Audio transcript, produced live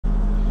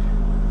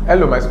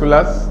Hello my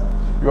schoolers,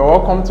 you are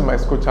welcome to my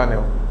school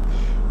channel.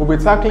 We'll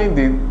be tackling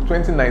the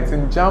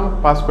 2019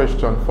 JAMB past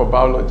question for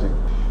biology.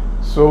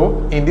 So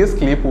in this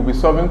clip, we'll be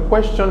solving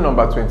question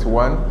number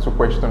 21 to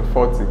question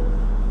 40.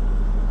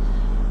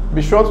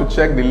 Be sure to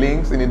check the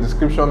links in the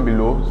description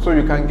below so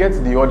you can get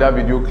the other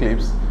video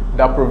clips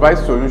that provide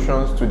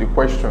solutions to the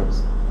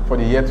questions for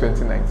the year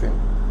 2019.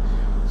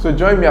 So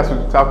join me as we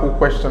tackle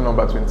question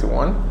number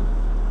 21.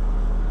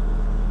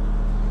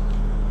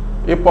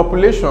 A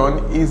population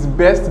is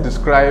best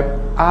described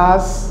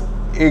as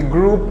a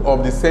group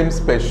of the same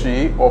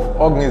species of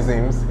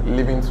organisms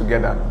living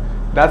together.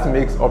 That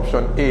makes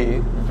option A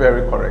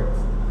very correct.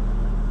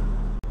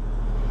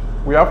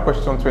 We have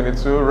question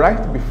 22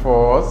 right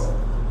before us.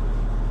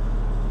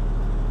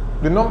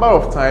 The number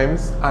of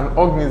times an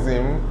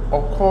organism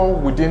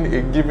occurs within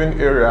a given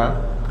area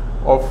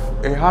of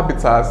a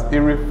habitat is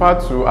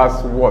referred to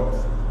as what?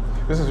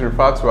 This is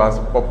referred to as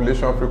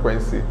population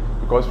frequency,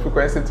 because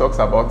frequency talks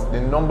about the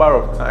number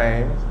of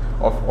times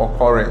of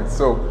occurrence.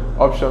 So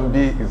option B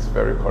is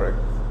very correct.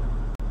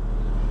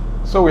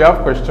 So we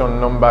have question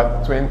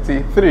number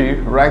 23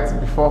 right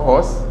before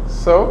us.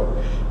 So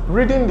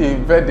reading the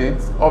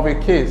verdict of a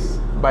case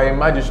by a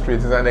magistrate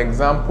is an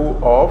example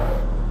of,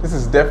 this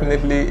is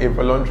definitely a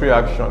voluntary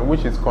action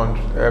which is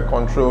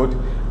controlled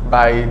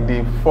by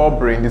the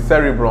forebrain, the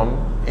cerebrum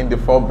in the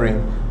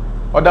forebrain.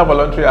 Other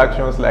voluntary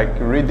actions like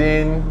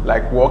reading,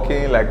 like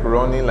walking, like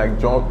running, like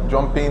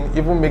jumping,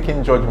 even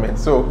making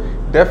judgments. So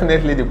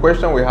definitely the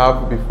question we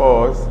have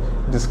before us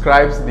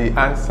describes the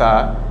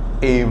answer,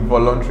 a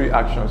voluntary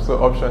action.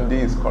 So option D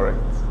is correct.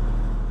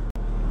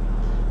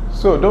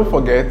 So don't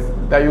forget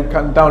that you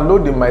can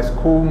download the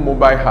Myschool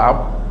mobile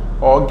app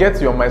or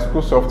get your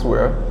Myschool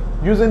software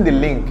using the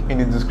link in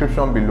the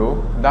description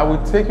below. That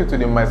will take you to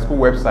the Myschool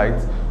website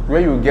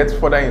where you will get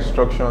further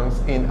instructions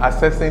in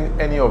accessing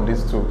any of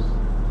these tools.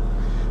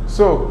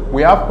 So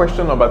we have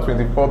question number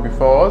 24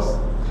 before us.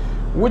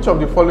 Which of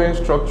the following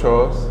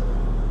structures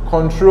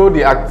control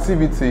the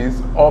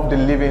activities of the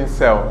living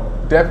cell?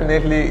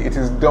 Definitely it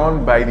is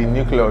done by the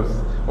nucleus.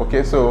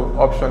 Okay, so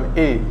option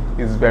A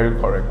is very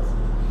correct.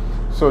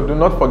 So do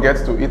not forget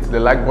to hit the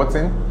like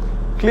button,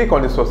 click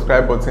on the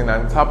subscribe button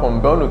and tap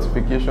on bell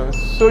notifications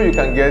so you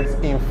can get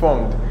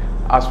informed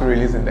as we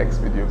release the next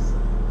videos.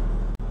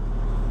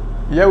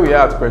 Here we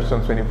are at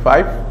question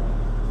 25.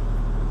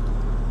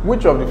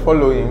 Which of the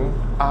following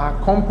are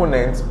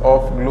components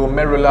of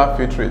glomerular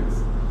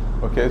filtrate?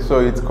 Okay, so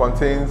it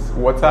contains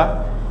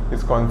water, it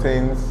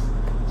contains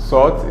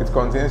salt, it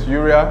contains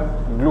urea,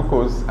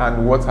 glucose,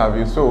 and what have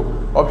you. So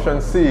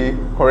option C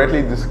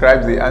correctly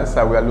describes the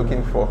answer we are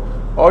looking for.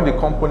 All the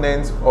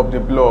components of the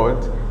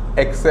blood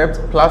except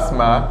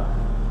plasma,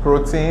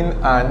 protein,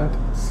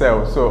 and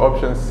cells. So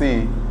option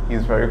C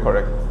is very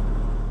correct.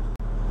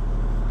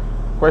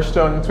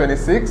 Question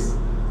 26.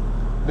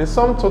 The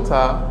sum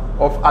total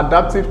of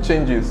adaptive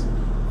changes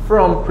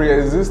from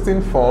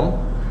pre-existing form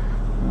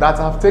that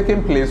have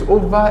taken place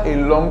over a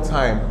long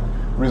time,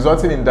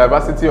 resulting in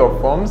diversity of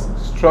forms,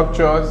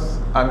 structures,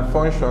 and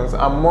functions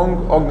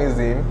among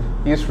organisms,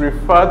 is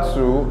referred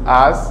to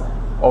as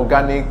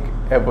organic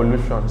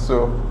evolution.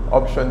 So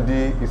option D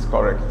is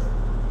correct.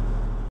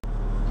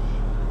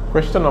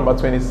 Question number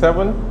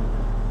 27.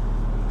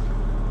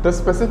 The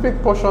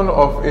specific portion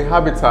of a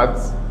habitat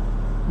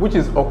which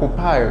is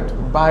occupied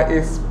by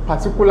a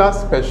particular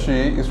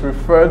species is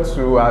referred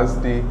to as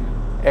the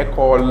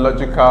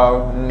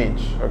ecological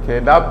niche. Okay,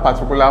 that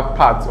particular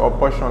part or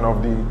portion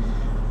of the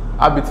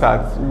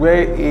habitat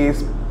where a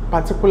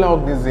particular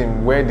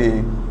organism, where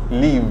they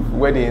live,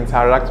 where they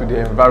interact with the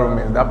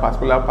environment, that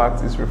particular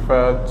part is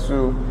referred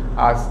to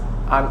as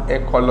an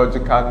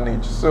ecological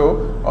niche.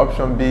 So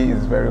option B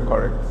is very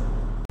correct.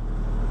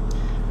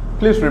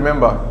 Please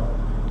remember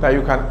that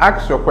you can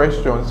ask your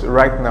questions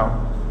right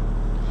now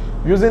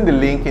using the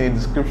link in the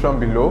description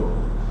below.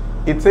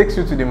 It takes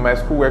you to the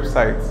Myschool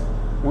website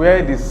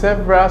where the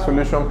several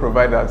solution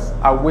providers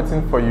are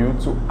waiting for you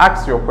to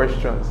ask your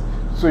questions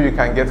so you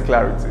can get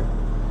clarity.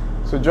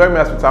 So join me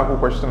as we tackle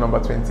question number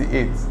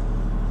 28.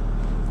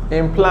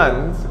 In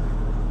plants,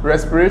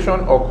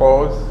 respiration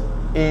occurs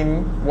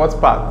in what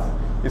part?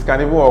 It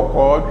can even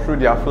occur through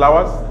their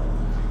flowers,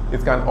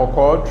 it can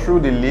occur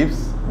through the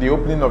leaves, the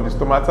opening of the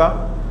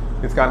stomata,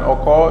 it can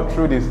occur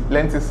through the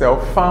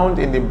lenticel found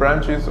in the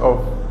branches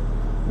of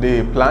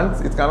the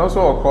plant. It can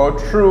also occur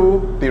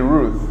through the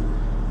root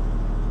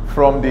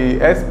from the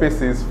air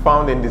spaces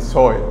found in the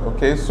soil.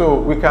 Okay, so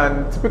we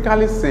can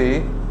typically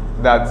say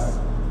that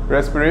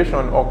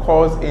respiration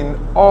occurs in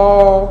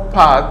all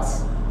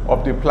parts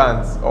of the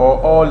plant or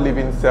all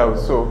living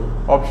cells. So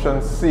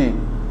option C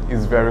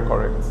is very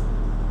correct.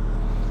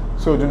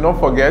 So do not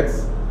forget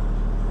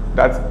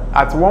that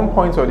at one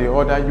point or the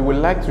other you would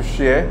like to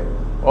share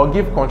or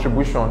give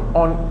contribution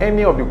on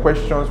any of the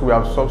questions we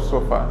have solved so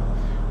far.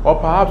 Or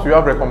perhaps you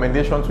have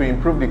recommendations to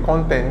improve the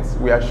content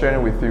we are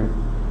sharing with you.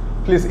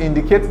 Please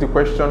indicate the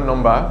question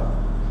number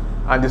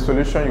and the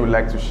solution you would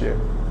like to share.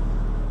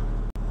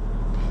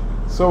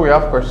 So we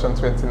have question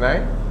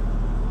 29.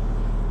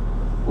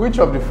 Which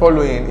of the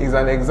following is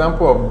an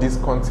example of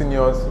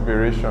discontinuous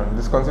variation?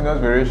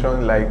 Discontinuous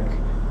variation like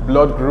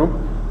blood group,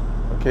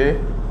 okay,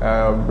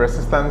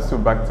 resistance to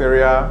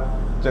bacteria,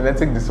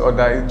 genetic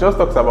disorder. It just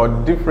talks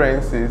about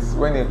differences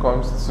when it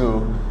comes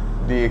to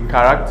the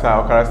character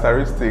or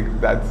characteristic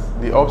that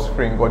the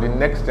offspring or the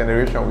next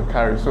generation will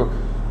carry. So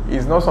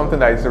it's not something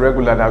that is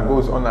irregular that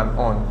goes on and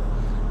on.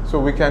 So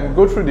we can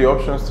go through the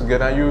options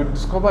together and you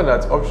discover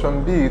that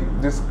option B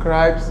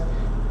describes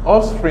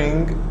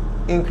offspring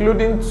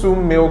including 2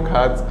 male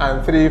cats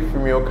and 3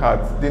 female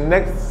cats. The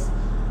next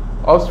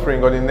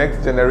offspring or the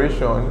next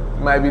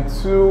generation might be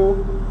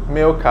 2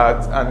 male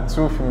cats and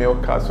 2 female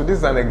cats. So this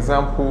is an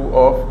example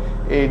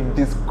of a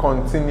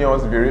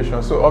discontinuous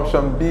variation. So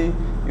option B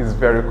is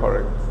very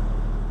correct.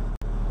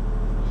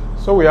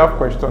 So we have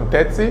question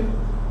 30.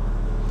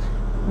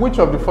 Which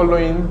of the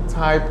following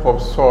type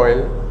of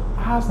soil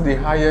has the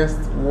highest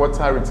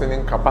water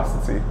retaining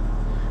capacity?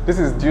 This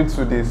is due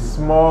to the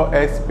small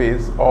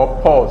airspace or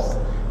pores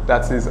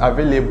that is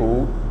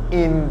available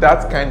in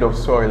that kind of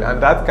soil,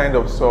 and that kind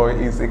of soil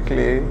is a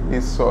clay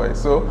soil.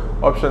 So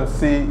option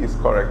C is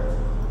correct.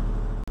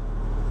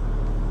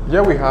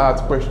 Here we are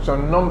at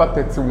question number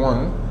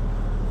 31.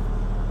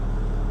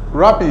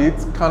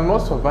 Rabbits cannot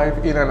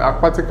survive in an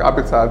aquatic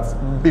habitat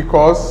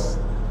because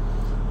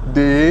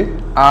they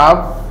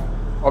have,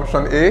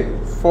 option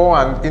A, 4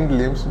 and hind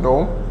limbs.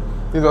 No,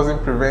 this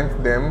doesn't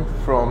prevent them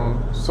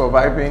from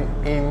surviving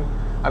in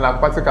an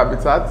aquatic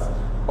habitat.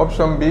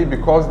 Option B,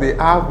 because they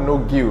have no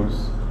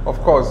gills.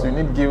 Of course, you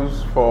need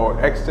gills for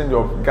exchange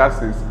of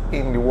gases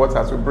in the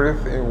water, to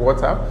breathe in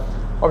water.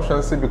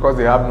 Option C, because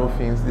they have no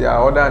fins. There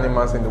are other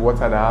animals in the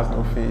water that has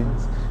no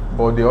fins,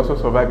 but they also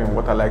survive in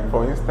water, like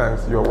for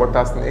instance, your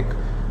water snake.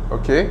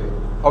 Okay.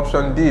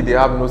 Option D, they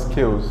have no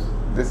scales.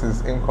 This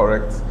is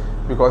incorrect,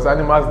 because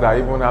animals that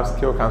even have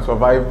scale can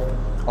survive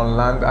on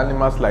land.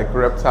 Animals like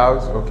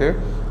reptiles, okay,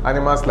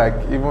 animals like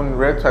even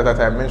reptiles that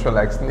I mentioned,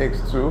 like snakes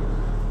too,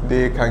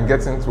 they can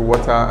get into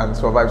water and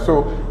survive.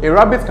 So a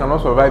rabbit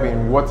cannot survive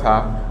in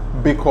water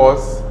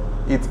because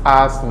it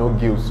has no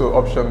gills. So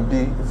option B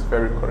is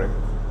very correct.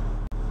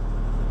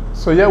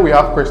 So here we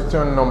have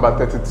question number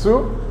 32.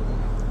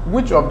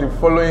 Which of the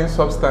following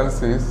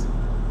substances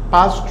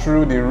pass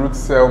through the root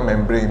cell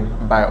membrane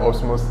by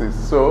osmosis?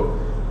 So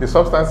the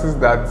substances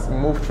that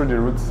move through the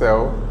root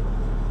cell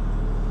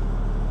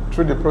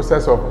through the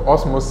process of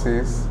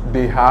osmosis,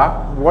 they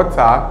are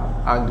water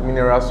and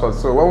mineral salts.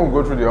 So when we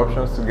go through the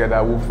options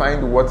together, we'll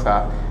find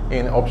water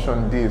in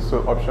option D.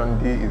 So option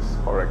D is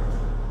correct.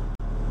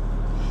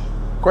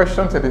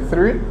 Question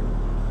 33.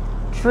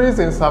 Trees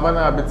in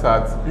savanna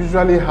habitats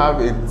usually have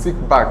a thick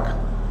bark,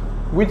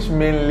 which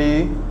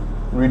mainly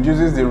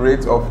reduces the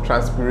rate of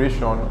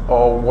transpiration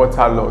or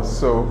water loss.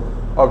 So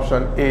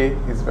option A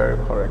is very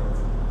correct.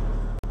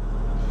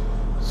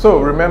 So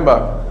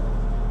remember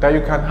that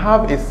you can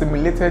have a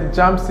simulated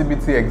JAMB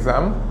CBT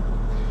exam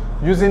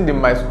using the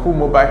Myschool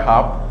mobile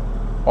app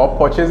or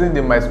purchasing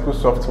the Myschool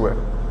software.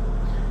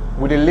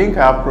 With the link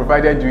I have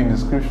provided you in the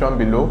description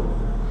below,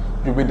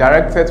 you'll be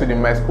directed to the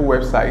Myschool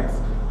website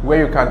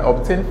where you can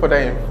obtain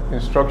further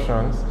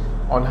instructions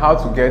on how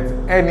to get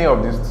any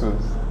of these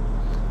tools.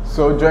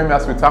 So join me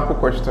as we tackle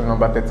question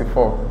number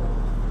 34.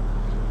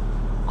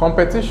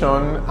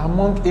 Competition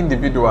among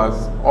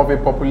individuals of a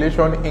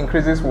population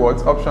increases what?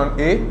 Option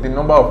A, the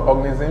number of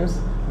organisms.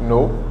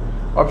 No.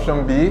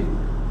 Option B,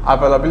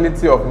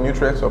 availability of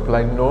nutrient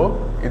supply.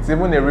 No. It's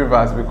even a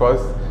reverse, because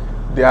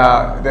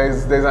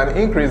there's an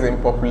increase in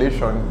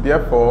population.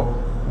 Therefore,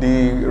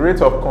 the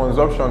rate of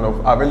consumption of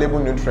available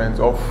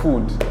nutrients or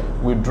food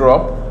will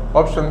drop.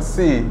 Option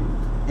C,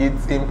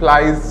 it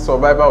implies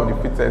survival of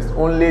the fittest.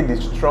 Only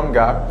the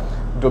stronger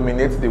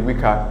dominates the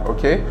weaker.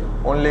 Okay.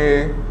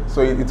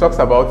 So it talks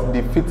about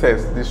the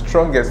fittest, the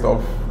strongest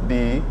of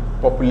the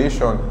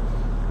population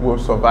will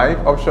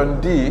survive. Option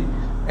D,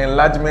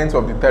 enlargement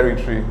of the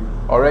territory.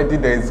 Already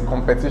there is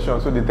competition,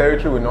 so the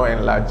territory will not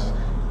enlarge.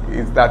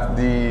 It's that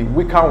the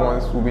weaker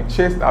ones will be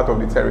chased out of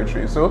the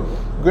territory. So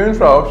going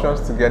through our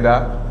options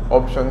together,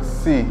 option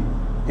C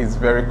is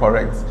very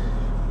correct.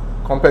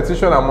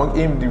 Competition among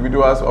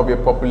individuals of a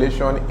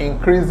population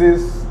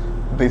increases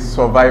the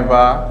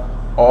survival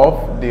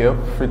of the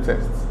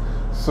fittest.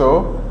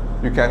 So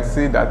you can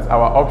see that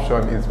our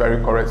option is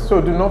very correct. So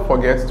do not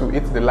forget to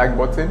hit the like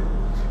button,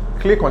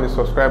 click on the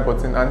subscribe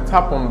button, and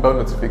tap on bell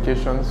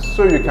notifications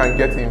so you can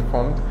get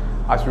informed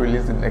as we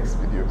release the next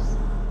videos.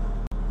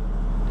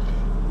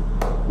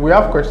 We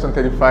have question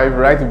 35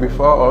 right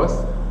before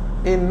us.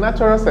 In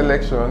natural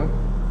selection,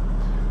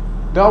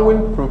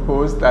 Darwin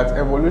proposed that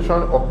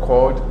evolution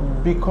occurred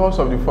because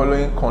of the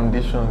following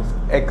conditions,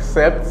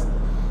 except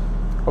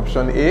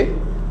option A,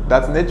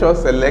 that nature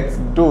selects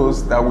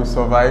those that will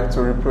survive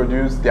to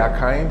reproduce their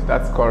kind.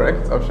 That's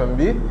correct. Option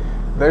B,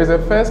 there is a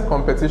first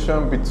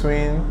competition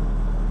between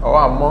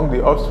or among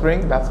the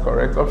offspring. That's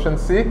correct. Option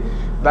C,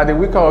 that the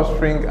weaker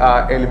offspring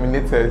are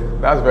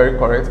eliminated. That's very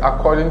correct,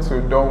 according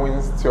to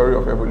Darwin's theory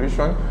of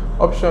evolution.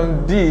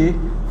 Option D,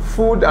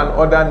 food and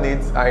other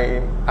needs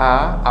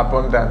are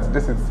abundant.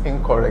 This is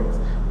incorrect,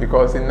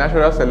 because in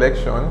natural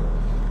selection,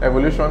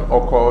 evolution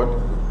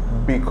occurred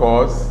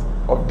because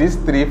of these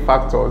three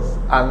factors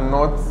and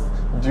not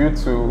due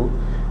to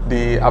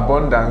the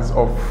abundance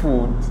of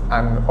food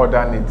and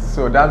other needs.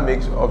 So that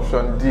makes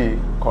option D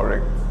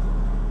correct.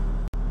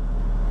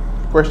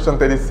 Question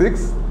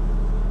 36.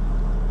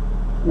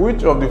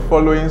 Which of the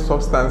following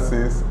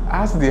substances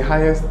has the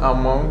highest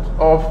amount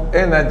of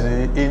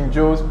energy in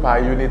joules per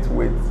unit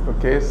weight?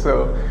 Okay,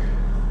 so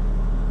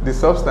the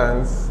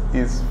substance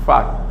is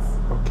fat.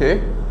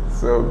 Okay,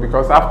 so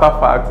because after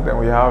fat, then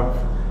we have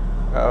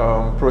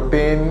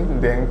protein,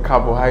 then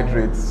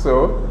carbohydrates.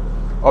 So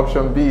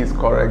option B is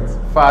correct.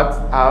 Fat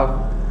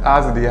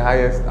has the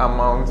highest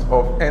amount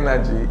of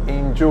energy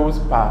in joules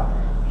per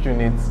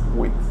unit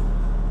weight.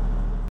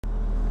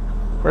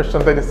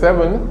 Question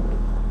 37.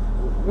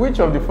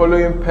 Which of the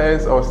following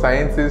pairs of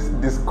scientists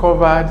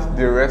discovered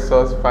the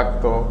rhesus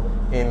factor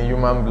in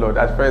human blood?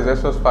 At first,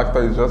 rhesus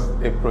factor is just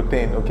a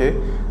protein, okay,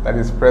 that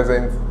is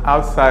present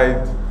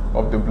outside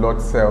of the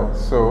blood cell.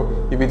 So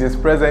if it is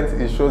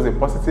present, it shows a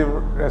positive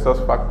rhesus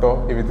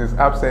factor. If it is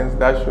absent,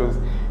 that shows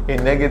a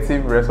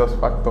negative rhesus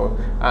factor.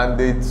 And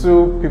the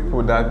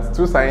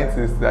two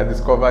scientists that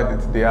discovered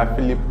it, they are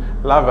Philip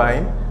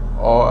Lavine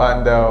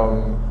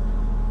and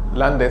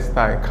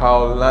Landestein,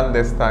 Carl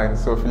Landestein.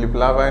 So Philip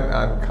Lavine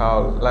and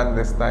Carl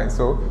Landestein.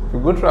 So if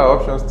we go through our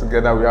options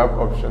together, we have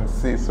option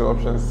C. So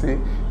option C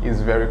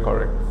is very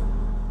correct.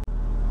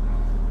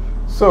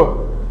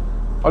 So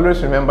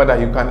always remember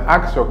that you can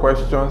ask your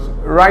questions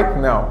right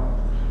now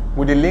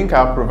with the link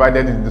I've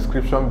provided in the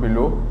description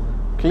below.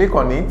 Click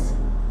on it.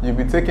 You'll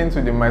be taken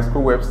to the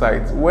Myschool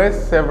website where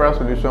several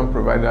solution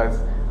providers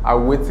are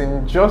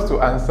waiting just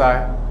to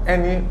answer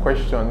any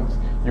questions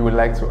you would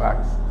like to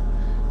ask.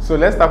 So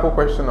let's tackle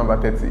question number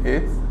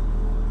 38.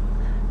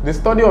 The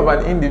study of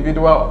an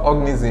individual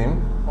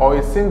organism or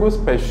a single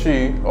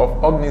species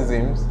of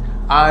organisms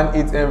and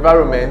its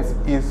environment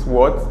is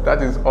what?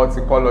 That is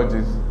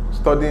horticology.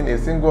 Studying a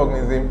single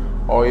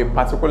organism or a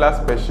particular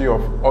species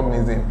of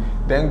organism.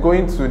 Then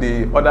going to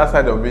the other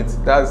side of it,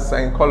 that's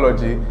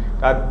psychology,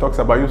 that talks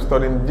about you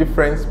studying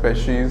different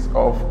species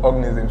of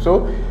organisms.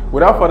 So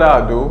without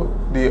further ado,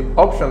 the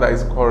option that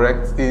is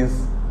correct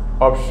is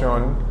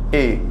option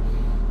A.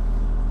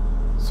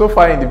 So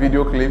far in the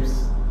video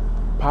clips,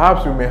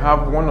 perhaps you may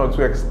have one or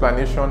two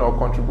explanations or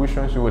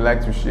contributions you would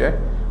like to share.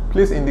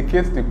 Please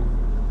indicate the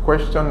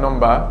question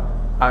number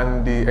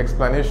and the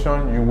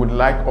explanation you would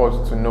like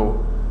us to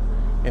know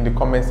in the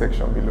comment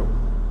section below.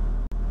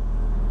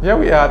 Here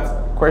we are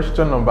at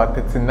question number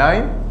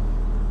 39.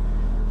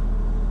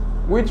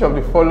 Which of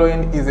the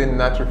following is a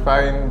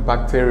nitrifying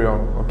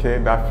bacterium, okay,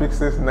 that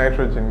fixes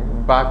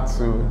nitrogen back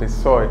to the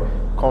soil,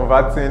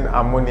 converting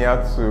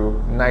ammonia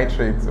to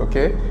nitrates,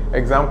 okay?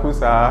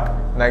 Examples are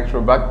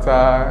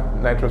Nitrobacter,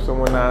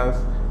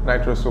 Nitrosomonas,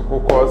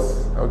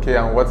 Nitrosococcus, okay,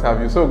 and what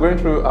have you. So going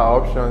through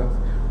our options,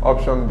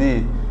 option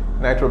B,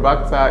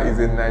 Nitrobacter is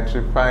a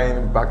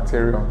nitrifying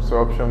bacterium. So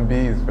option B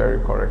is very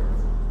correct.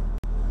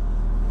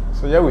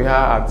 So here we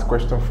are at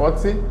question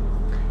 40.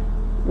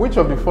 Which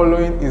of the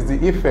following is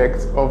the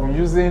effect of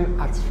using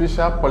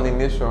artificial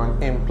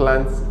pollination in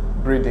plant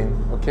breeding?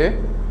 Okay,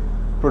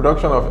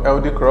 production of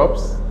healthy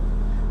crops,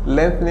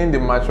 lengthening the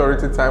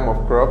maturity time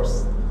of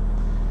crops,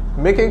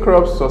 making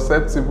crops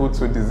susceptible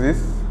to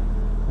disease,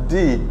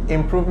 D,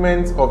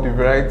 improvement of the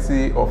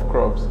variety of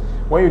crops.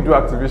 When you do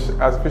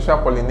artificial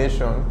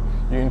pollination,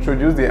 you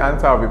introduce the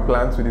anther of a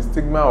plant to the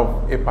stigma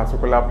of a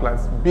particular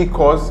plant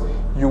because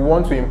you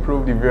want to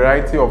improve the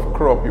variety of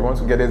crop you want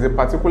to get. There's a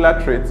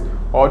particular trait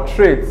or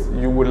traits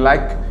you would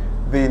like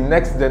the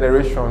next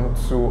generation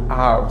to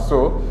have.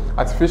 So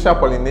artificial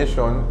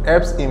pollination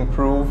helps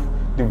improve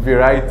the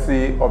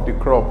variety of the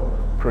crop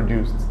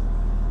produced.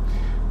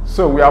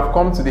 So we have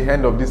come to the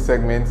end of this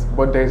segment,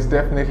 but there is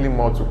definitely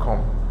more to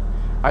come.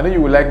 I know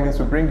you would like me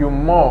to bring you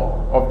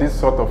more of this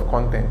sort of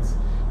content.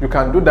 You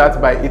can do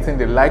that by hitting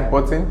the like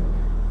button,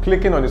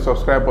 clicking on the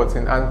subscribe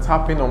button and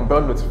tapping on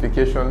bell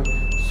notification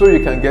so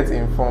you can get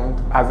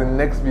informed as the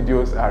next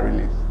videos are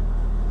released.